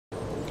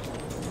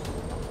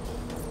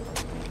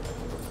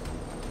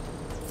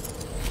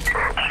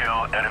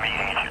Visual enemy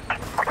agent.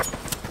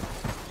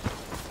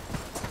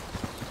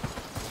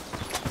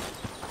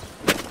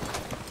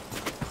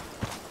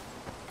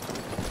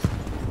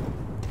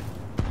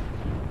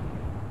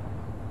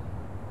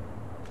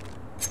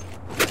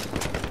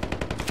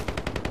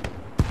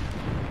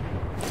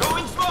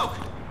 Throwing smoke!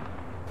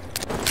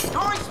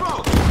 Throwing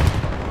smoke!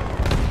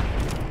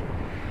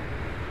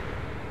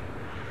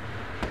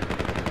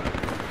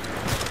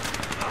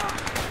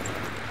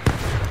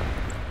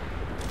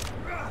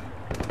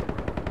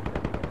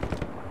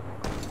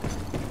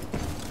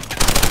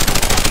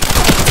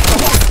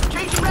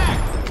 Changing back!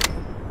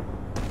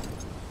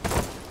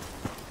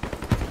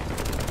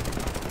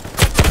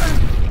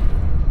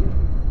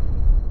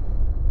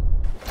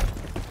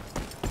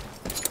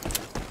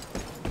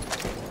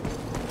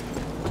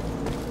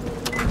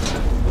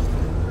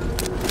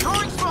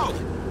 Throwing smoke!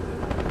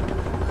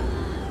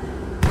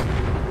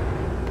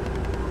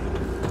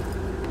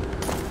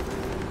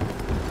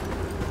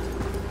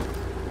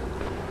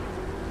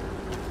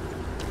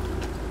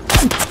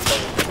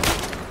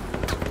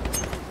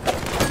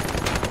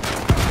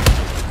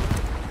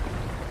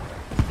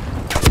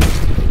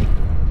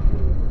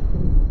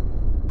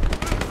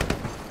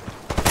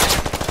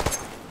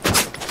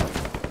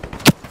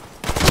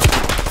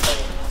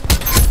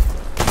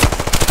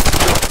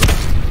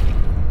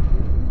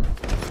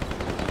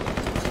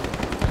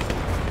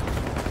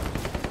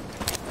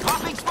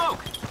 Popping smoke!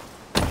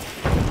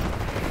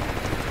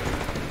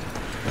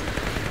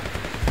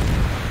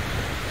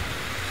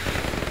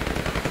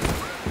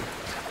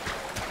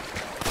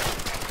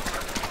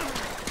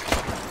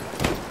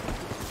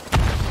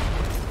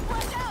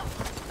 Watch out!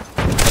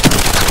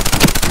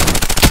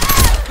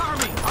 Cover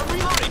me! I'm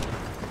reloading!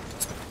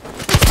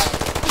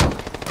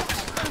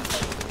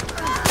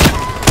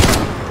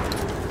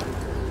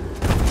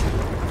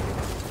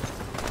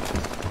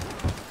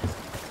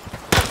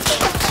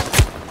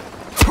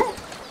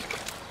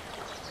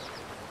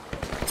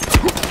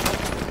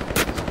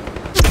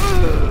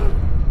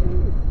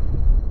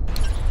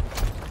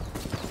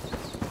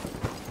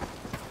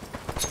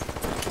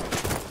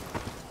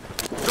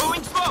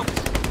 Throwing smoke!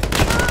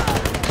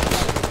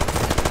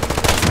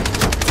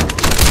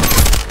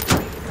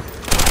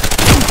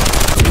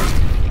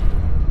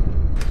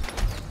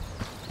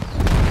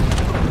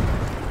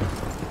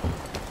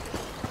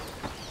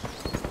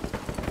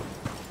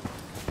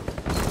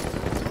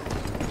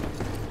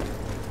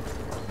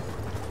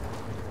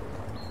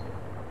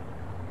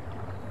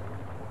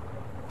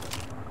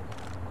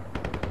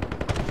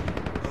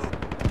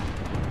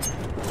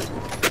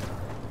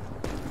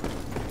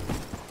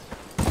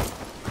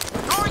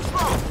 Throwing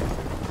smoke!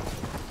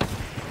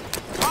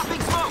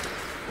 Popping smoke!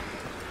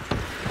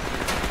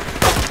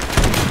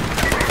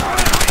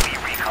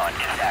 UAV recon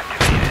is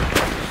activated.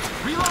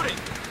 Reloading!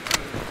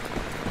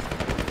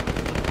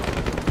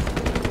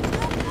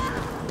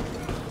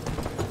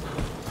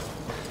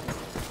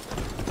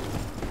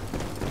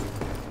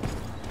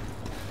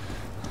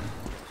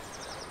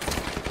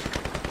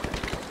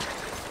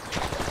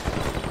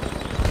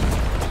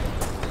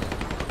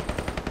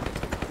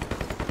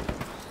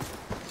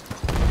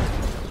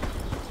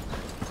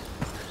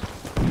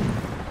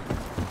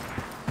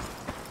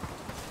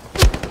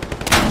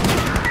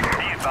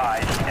 Be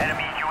advised,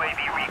 enemy UAV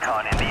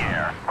recon in the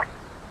air.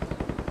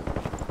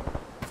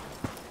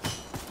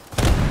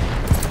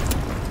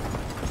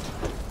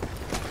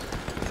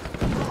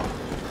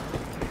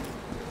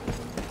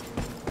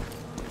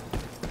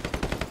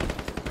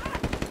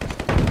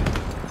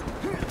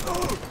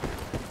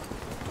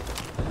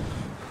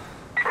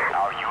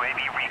 Our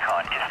UAV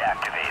recon is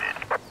activated.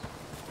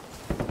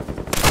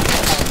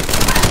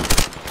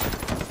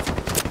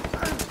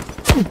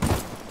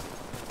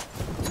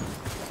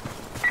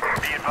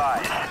 Be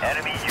advised,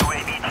 enemy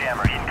UAV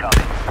jammer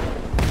incoming.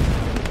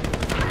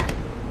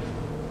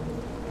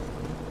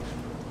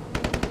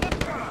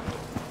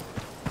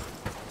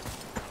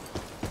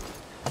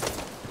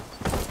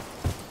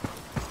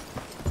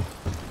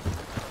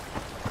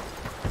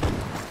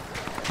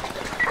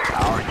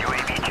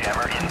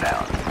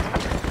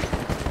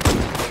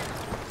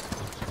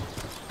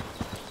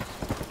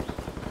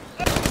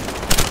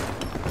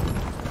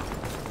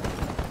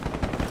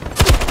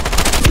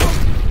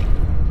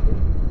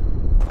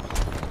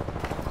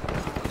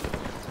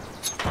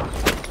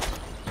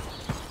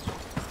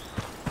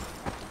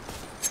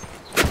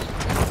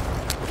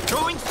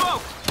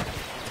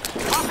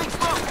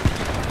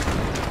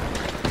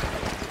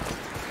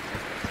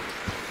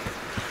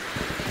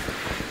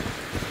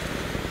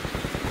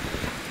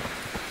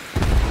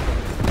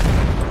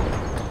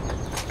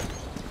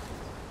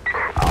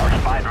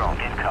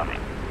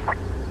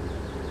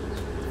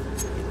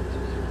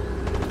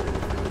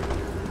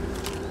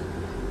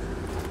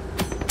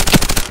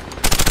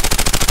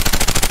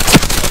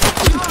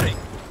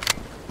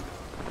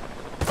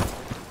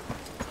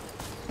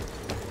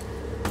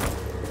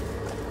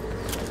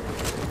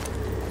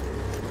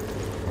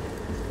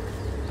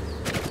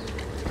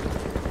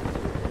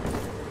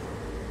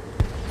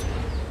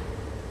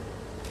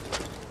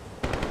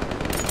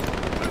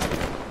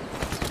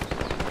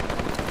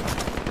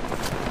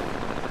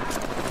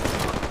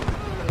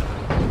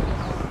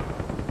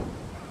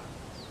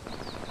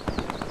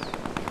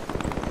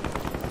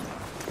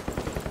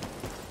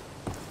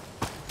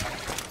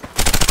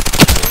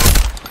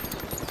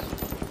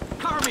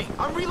 me!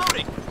 I'm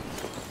reloading!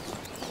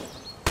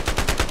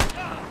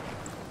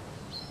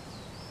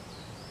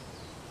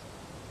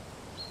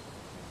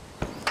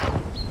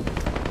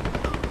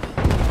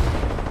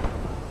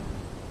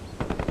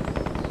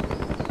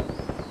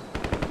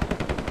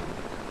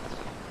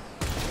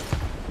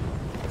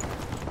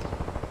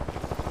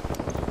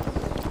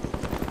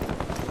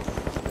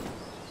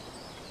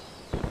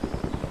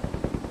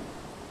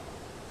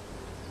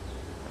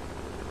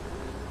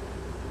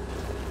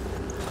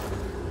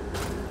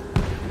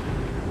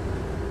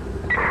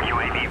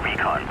 UAV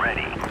recon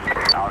ready.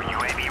 Our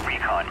UAV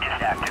recon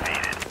is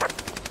activated.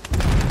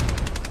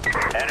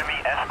 Enemy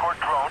escort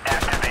drone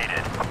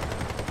activated.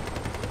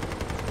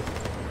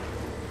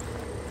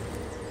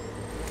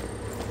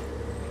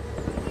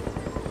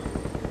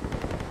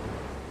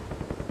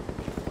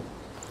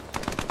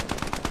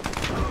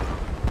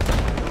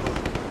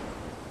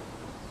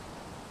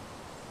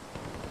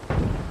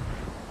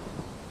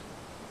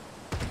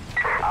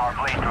 Our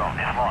blade drone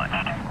is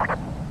launched.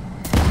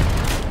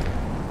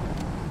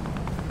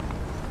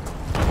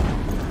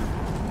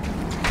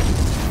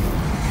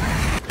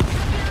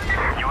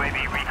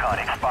 UAV recon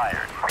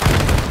expired.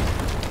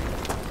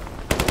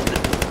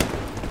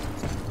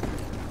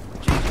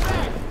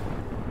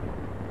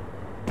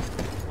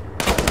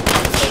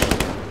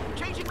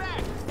 Changing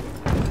back!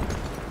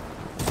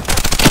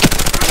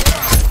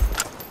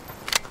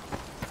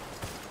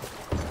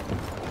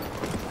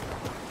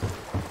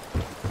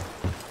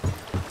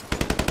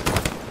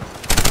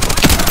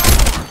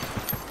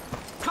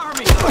 Cover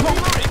me! I'm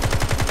reloading!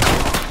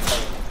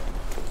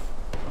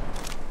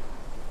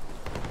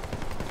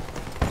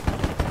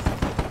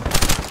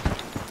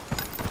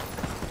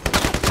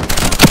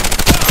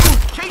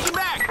 Changing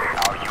back!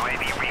 Our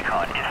UAV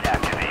recon is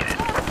activated.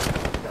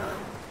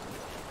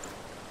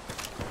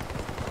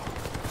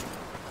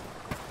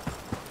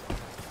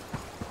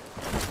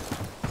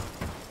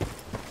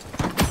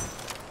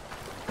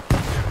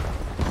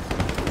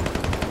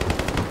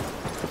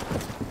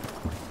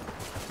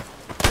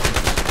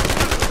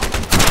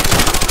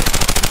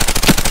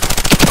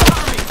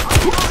 Cover me! I'm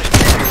reloading!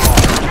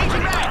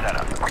 Changing back!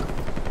 Setup.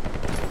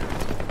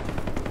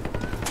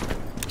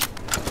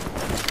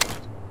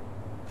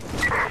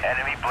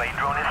 Enemy blade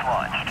drone is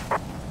launched.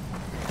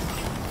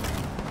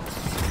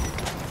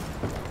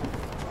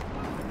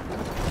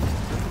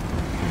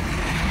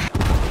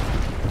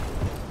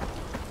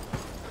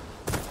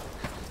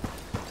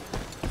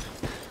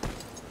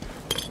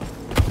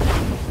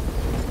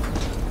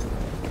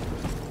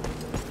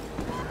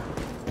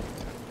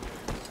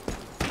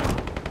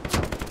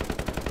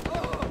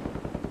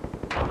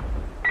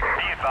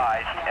 Be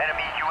advised,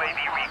 enemy UAV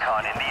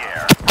recon in the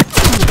air.